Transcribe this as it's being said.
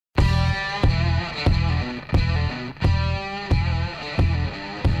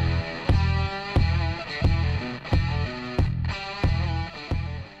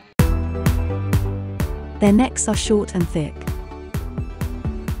Their necks are short and thick.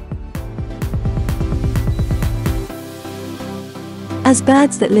 As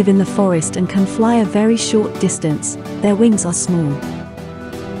birds that live in the forest and can fly a very short distance, their wings are small.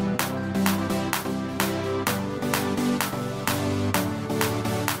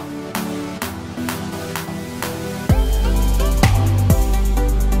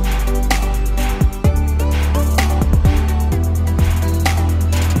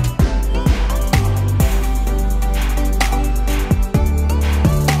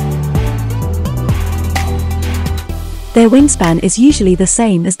 Their wingspan is usually the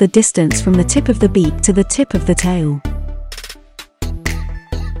same as the distance from the tip of the beak to the tip of the tail.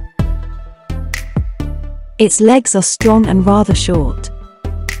 Its legs are strong and rather short.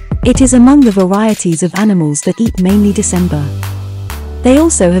 It is among the varieties of animals that eat mainly December. They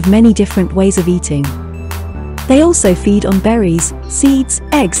also have many different ways of eating. They also feed on berries, seeds,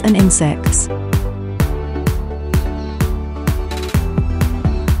 eggs and insects.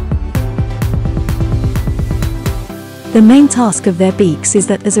 The main task of their beaks is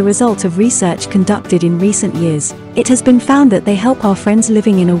that as a result of research conducted in recent years, it has been found that they help our friends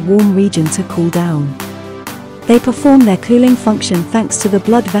living in a warm region to cool down. They perform their cooling function thanks to the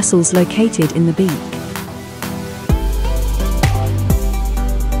blood vessels located in the beak.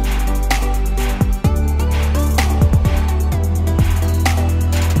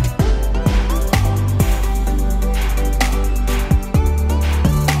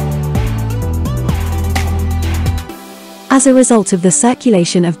 As a result of the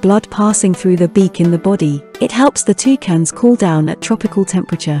circulation of blood passing through the beak in the body, it helps the toucans cool down at tropical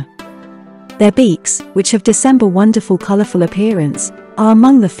temperature. Their beaks, which have December wonderful colorful appearance, are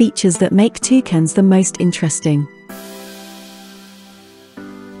among the features that make toucans the most interesting.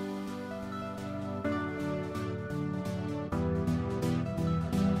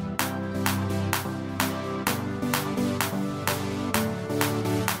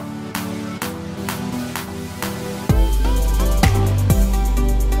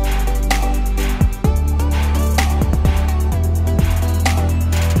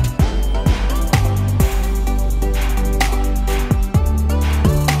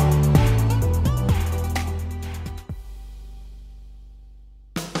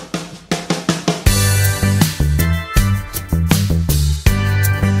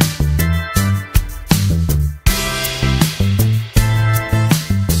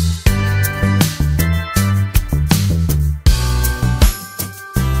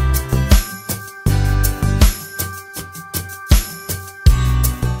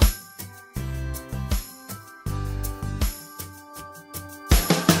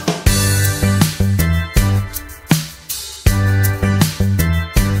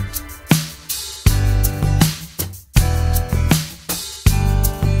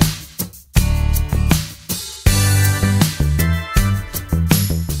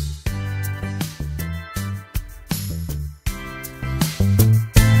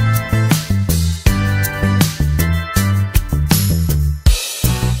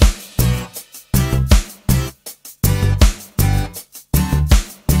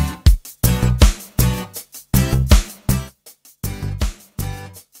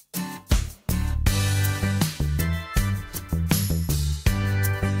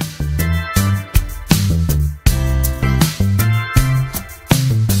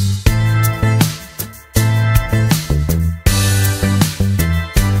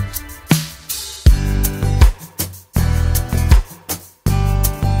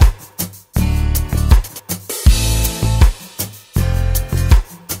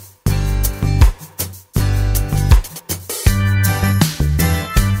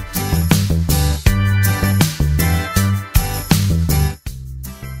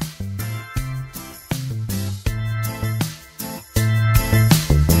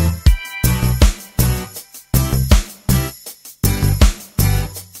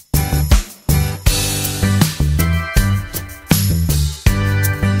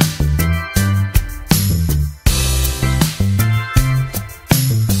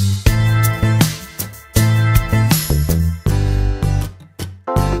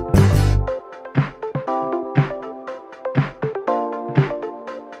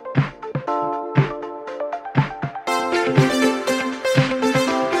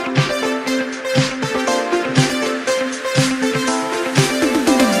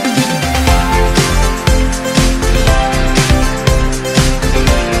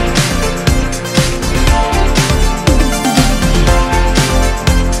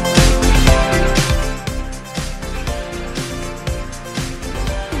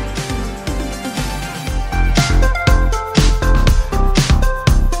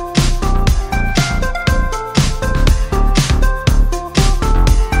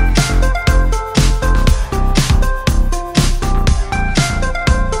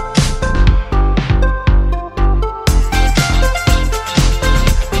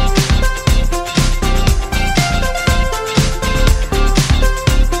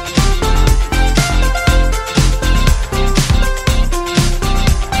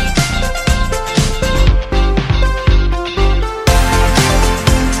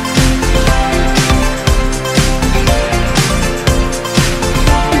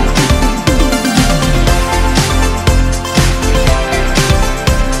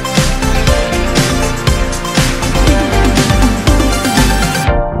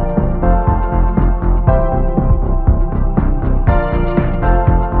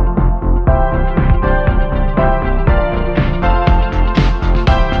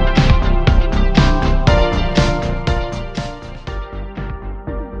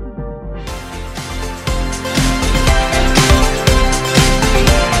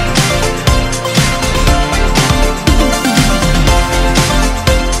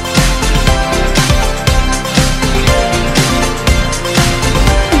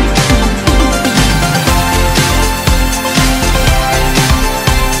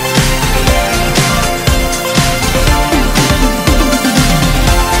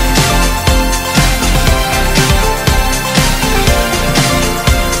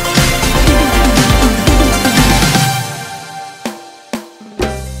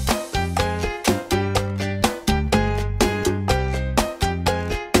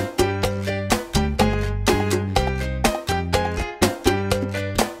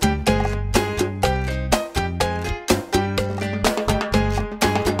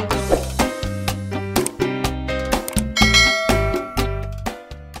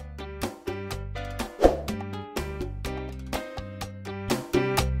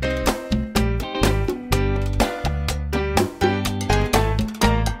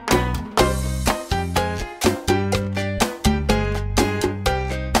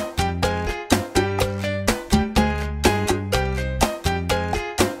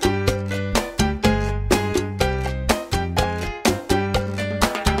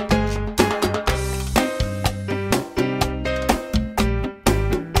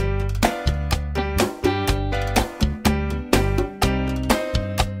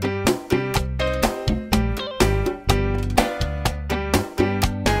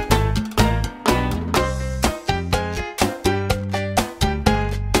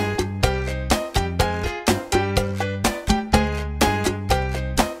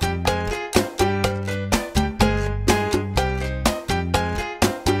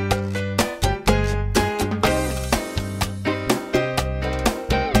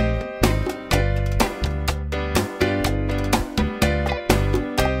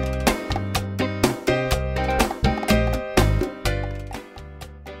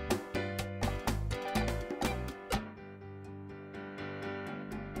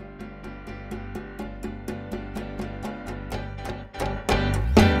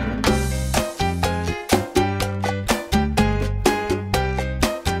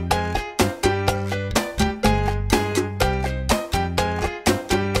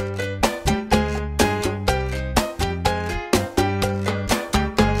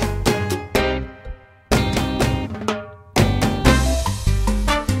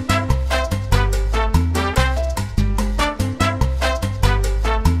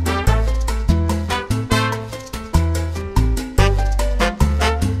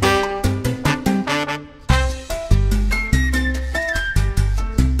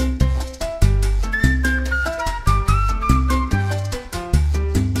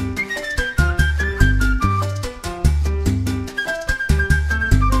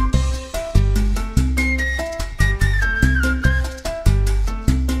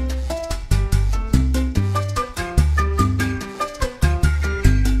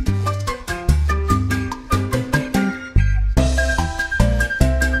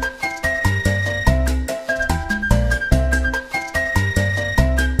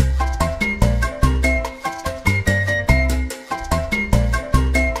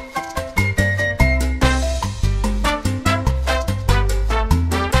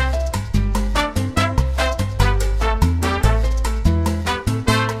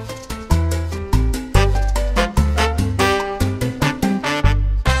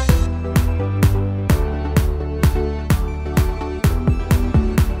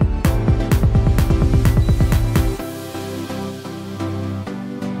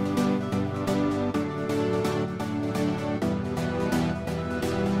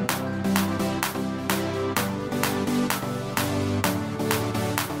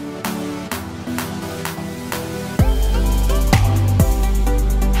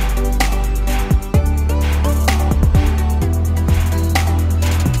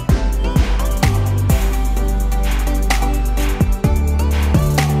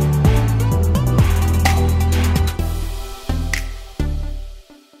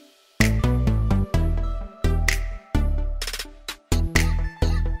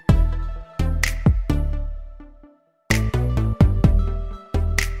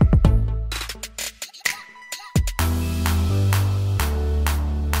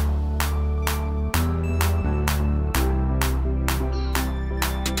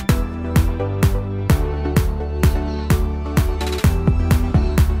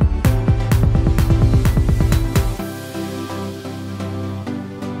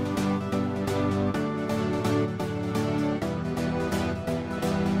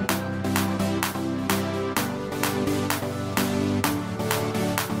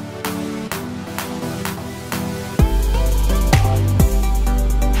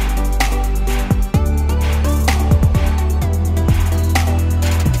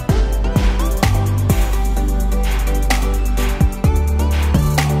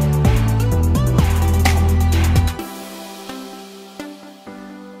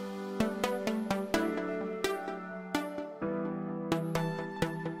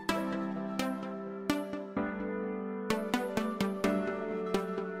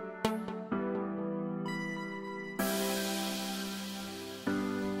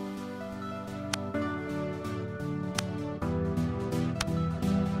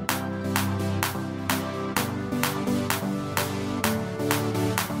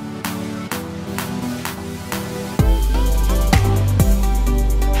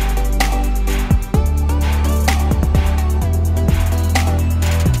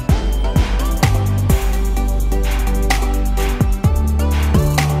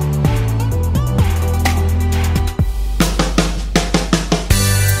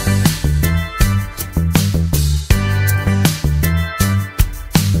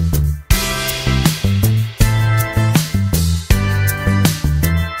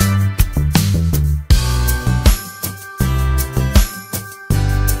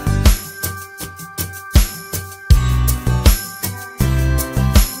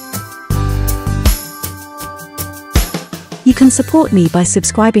 You can support me by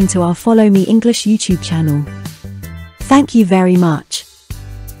subscribing to our Follow Me English YouTube channel. Thank you very much.